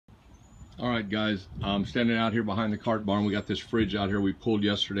All right, guys, I'm standing out here behind the cart barn. We got this fridge out here we pulled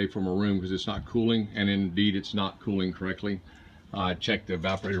yesterday from a room because it's not cooling, and indeed it's not cooling correctly. I checked the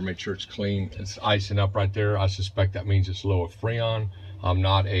evaporator, make sure it's clean. It's icing up right there. I suspect that means it's low of Freon. I'm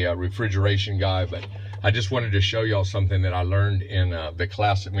not a refrigeration guy, but I just wanted to show y'all something that I learned in the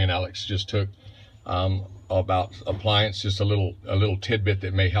class that me and Alex just took about appliance. Just a little tidbit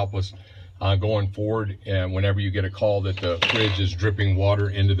that may help us going forward. And whenever you get a call that the fridge is dripping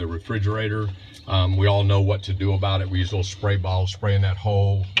water into the refrigerator, we all know what to do about it. We use a little spray bottle, spray in that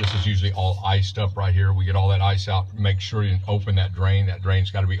hole. This is usually all iced up right here. We get all that ice out. Make sure you open that drain. That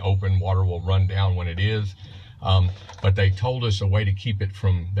drain's got to be open. Water will run down when it is. But they told us a way to keep it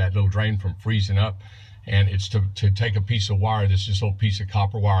from that little drain from freezing up, and it's to take a piece of wire. This little piece of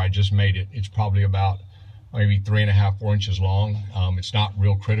copper wire. I just made it. It's probably about maybe 3.5 4 inches long. It's not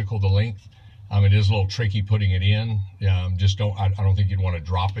real critical, the length. It is a little tricky putting it in. I don't think you'd want to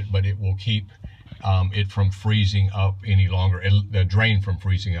drop it, but it will keep it from freezing up any longer, the drain from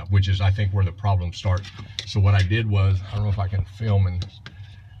freezing up, which is, I think, where the problem starts. So what I did was, I don't know if I can film and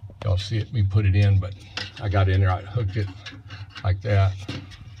y'all see it, me put it in, but I got in there, I hooked it like that.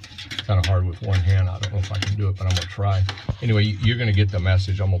 It's kind of hard with one hand. I don't know if I can do it, but I'm gonna try. Anyway, you're gonna get the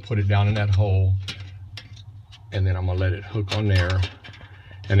message. I'm gonna put it down in that hole, and then I'm gonna let it hook on there.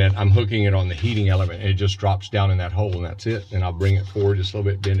 And then I'm hooking it on the heating element, and it just drops down in that hole, and that's it. And I'll bring it forward just a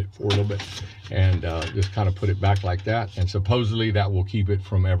little bit, bend it forward a little bit, and just kind of put it back like that. And supposedly that will keep it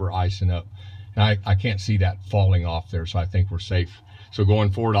from ever icing up. And I can't see that falling off there, so I think we're safe. So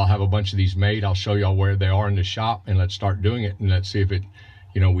going forward, I'll have a bunch of these made. I'll show y'all where they are in the shop, and let's start doing it. And let's see if it,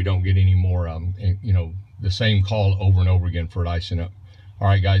 we don't get any more, the same call over and over again for it icing up. All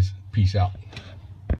right, guys, peace out.